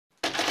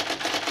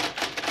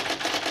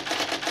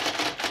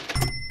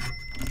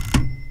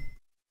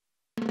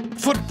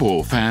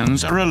Football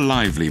fans are a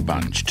lively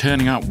bunch,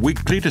 turning up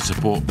weekly to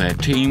support their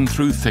team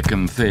through thick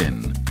and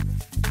thin.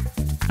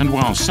 And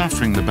while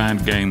suffering the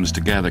bad games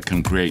together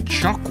can create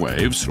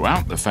shockwaves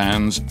throughout the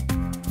fans,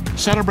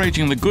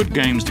 celebrating the good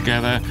games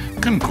together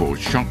can cause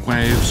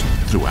shockwaves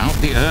throughout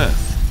the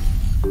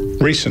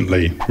earth.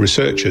 Recently,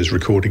 researchers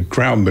recorded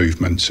ground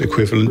movements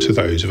equivalent to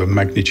those of a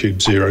magnitude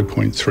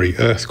 0.3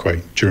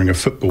 earthquake during a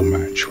football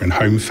match when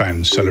home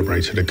fans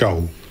celebrated a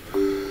goal.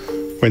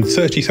 When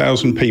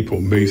 30,000 people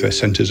move their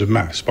centres of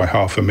mass by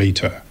half a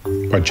metre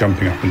by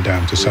jumping up and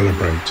down to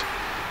celebrate,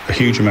 a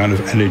huge amount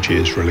of energy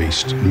is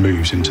released and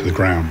moves into the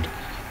ground.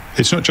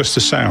 It's not just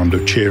the sound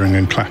of cheering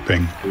and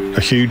clapping.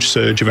 A huge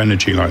surge of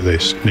energy like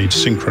this needs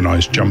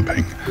synchronised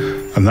jumping,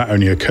 and that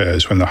only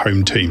occurs when the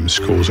home team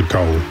scores a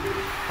goal.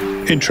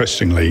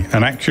 Interestingly,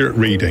 an accurate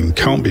reading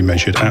can't be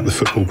measured at the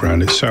football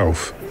ground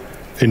itself.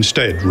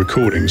 Instead,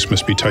 recordings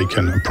must be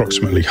taken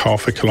approximately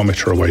half a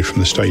kilometre away from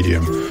the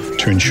stadium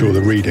to ensure the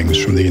readings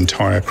from the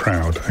entire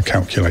crowd are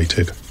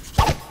calculated.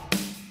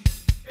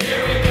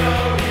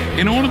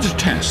 In order to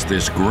test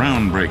this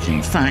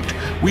groundbreaking fact,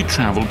 we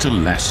travelled to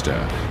Leicester,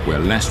 where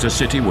Leicester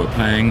City were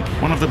playing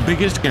one of the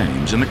biggest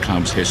games in the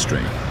club's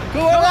history.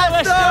 Go on,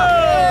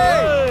 Leicester!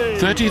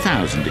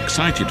 30,000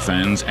 excited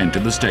fans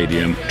entered the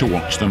stadium to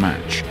watch the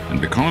match,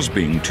 and because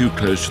being too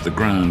close to the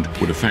ground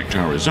would affect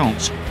our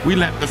results, we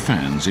let the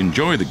fans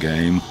enjoy the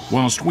game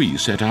whilst we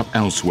set up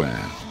elsewhere.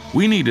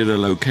 We needed a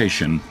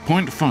location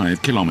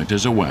 0.5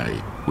 kilometres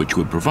away, which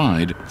would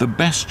provide the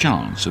best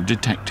chance of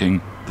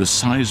detecting the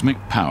seismic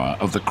power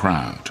of the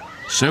crowd.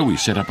 So we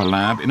set up a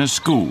lab in a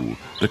school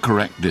the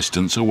correct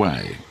distance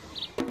away.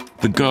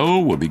 The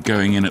goal will be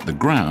going in at the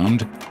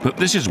ground, but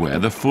this is where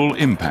the full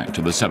impact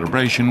of the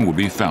celebration will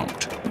be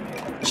felt.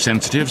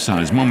 Sensitive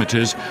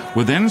seismometers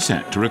were then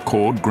set to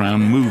record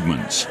ground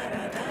movements,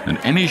 and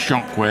any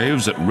shock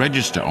waves that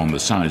register on the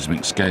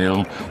seismic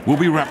scale will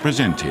be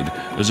represented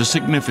as a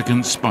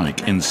significant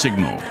spike in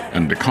signal.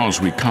 And because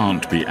we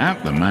can't be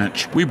at the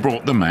match, we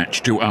brought the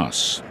match to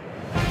us.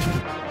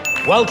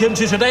 Welcome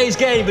to today's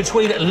game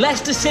between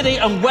Leicester City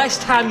and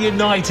West Ham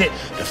United.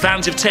 The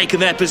fans have taken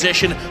their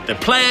position, the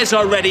players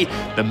are ready.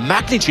 The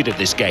magnitude of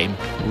this game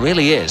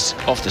really is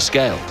off the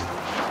scale.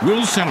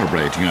 Will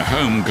celebrating a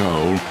home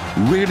goal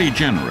really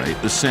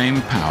generate the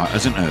same power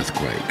as an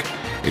earthquake?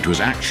 It was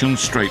action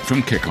straight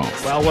from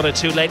kickoff. Well, one or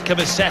two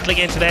latecomers settling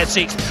into their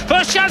seats.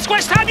 First chance,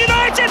 West Ham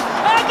United!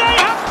 And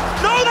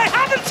they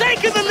haven't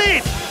taken the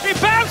lead! It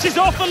bounces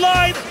off the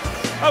line,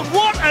 and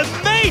what a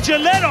major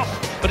let-off!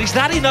 But is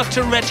that enough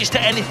to register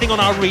anything on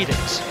our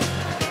readings?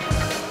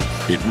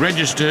 It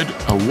registered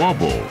a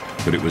wobble,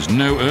 but it was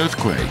no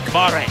earthquake.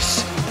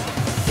 Mahrez.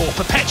 Oh,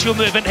 perpetual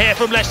movement here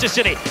from Leicester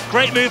City.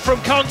 Great move from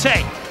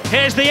Conte.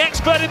 Here's the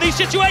expert in these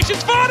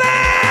situations, Vardy!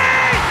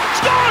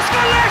 Scores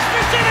for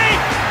Leicester City!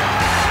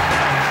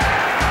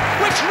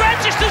 Which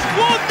registers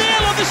 1-0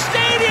 on the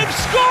stadium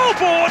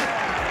scoreboard.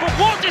 But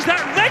what does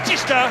that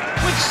register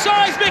with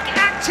seismic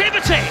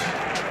activity?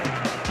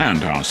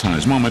 And our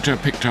seismometer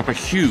picked up a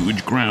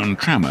huge ground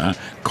tremor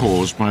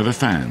caused by the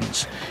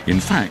fans. In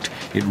fact,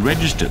 it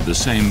registered the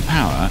same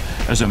power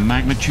as a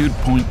magnitude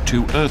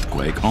 0.2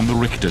 earthquake on the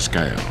Richter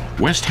scale.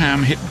 West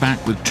Ham hit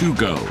back with 2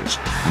 goals,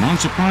 and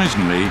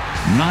unsurprisingly,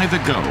 neither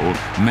goal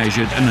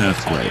measured an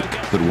earthquake.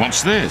 But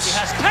what's this?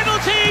 Yes,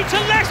 penalty to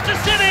Leicester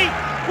City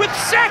with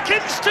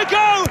seconds to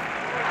go.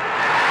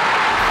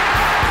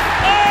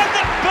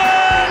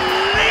 Unbelievable!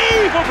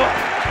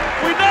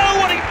 We know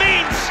what it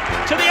means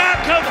to the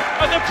outcome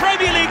of the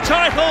Premier League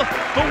title,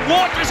 but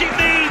what does it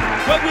mean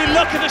when we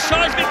look at the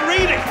seismic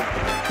reading?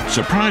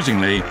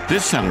 Surprisingly,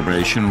 this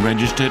celebration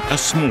registered a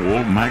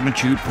small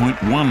magnitude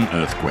 0.1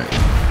 earthquake.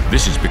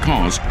 This is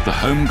because the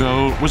home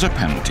goal was a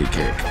penalty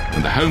kick,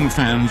 and the home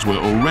fans were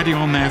already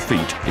on their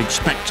feet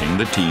expecting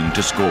the team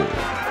to score.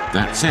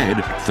 That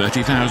said,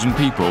 30,000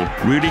 people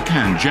really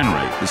can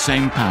generate the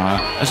same power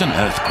as an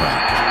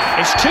earthquake.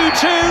 It's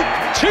 2-2,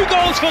 2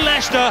 goals for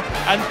Leicester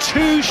and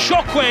 2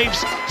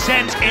 shockwaves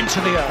sent into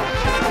the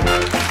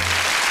earth.